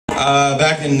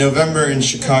Back in November in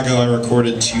Chicago, I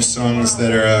recorded 2 songs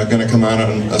that are going to come out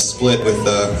on a split with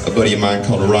a buddy of mine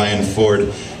called Ryan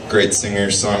Ford, great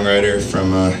singer-songwriter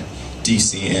from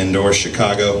DC and/or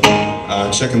Chicago.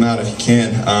 Check him out if you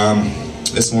can.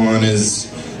 This one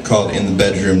is called In the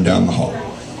Bedroom Down the Hall.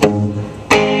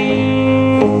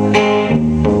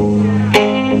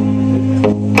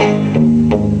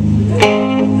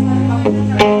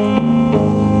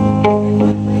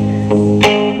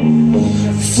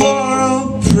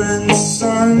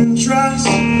 Sundress,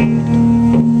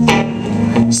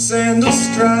 sandals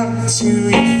strapped to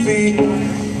your feet,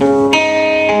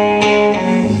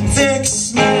 thick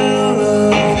smell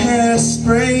of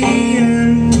hairspray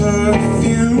and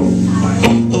perfume,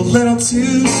 a little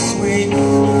too sweet.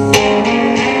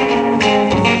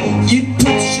 You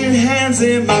put your hands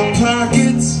in my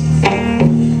pockets,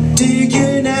 dig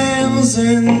your nails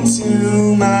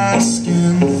into my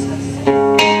skin.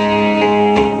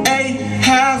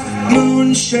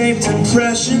 Moon-shaped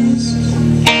impressions,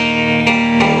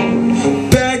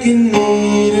 begging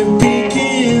me to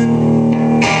begin.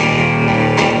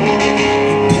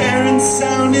 Your parents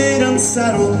sounded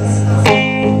unsettled.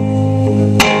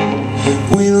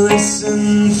 We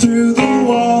listened through the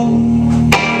wall,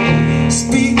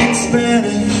 speaking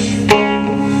Spanish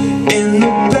in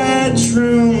the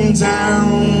bedroom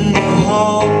down the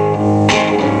hall.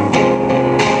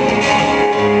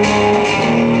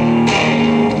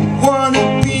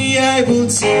 Able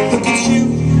to look at you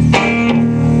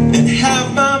and have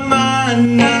my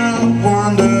mind not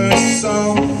wander so.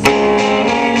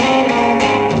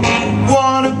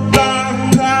 Wanna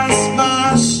bypass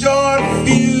my short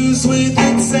fuse with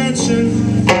attention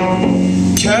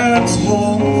kept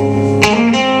whole.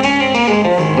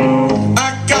 I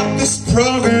got this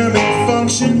programming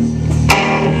function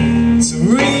to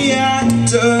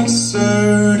react a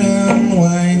certain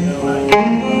way.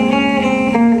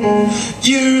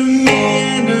 You're a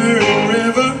meandering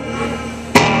river,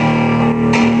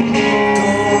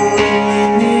 gonna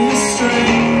lead me astray.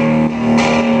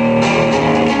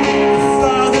 Your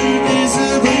father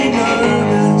visibly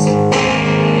nervous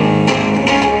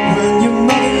when your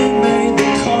mother made the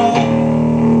call,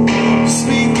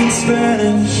 speaking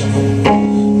Spanish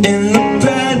in the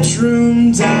bedroom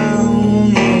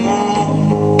down the hall.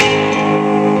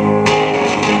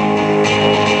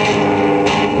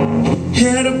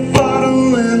 Hit a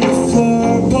bottle in the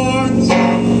floorboards,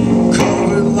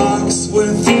 covered locks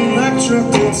with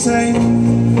electrical tape.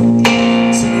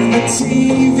 Turn the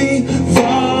TV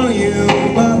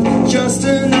volume up just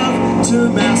enough to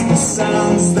mask the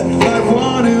sounds that I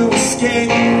want to escape.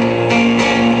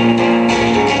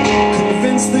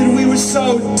 Convinced that we were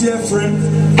so different,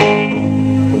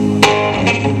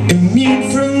 immune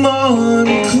from all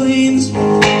uncleans.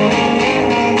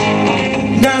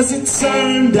 As it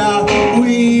turned out,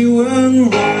 we were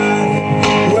right,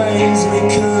 ways we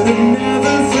could have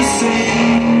never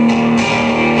foreseen.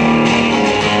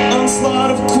 Onslaught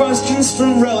of questions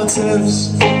from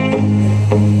relatives.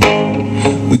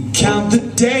 We count the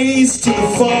days to the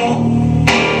fall,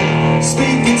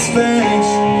 speaking Spanish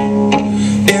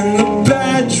in the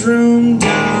bedroom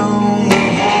down the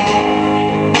hall.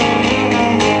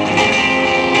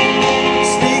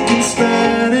 Speaking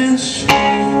Spanish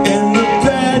in the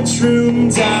bedroom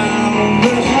down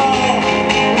the hall.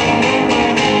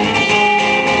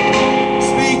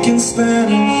 Speaking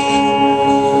Spanish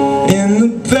in the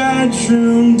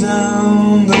bedroom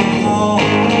down the hall.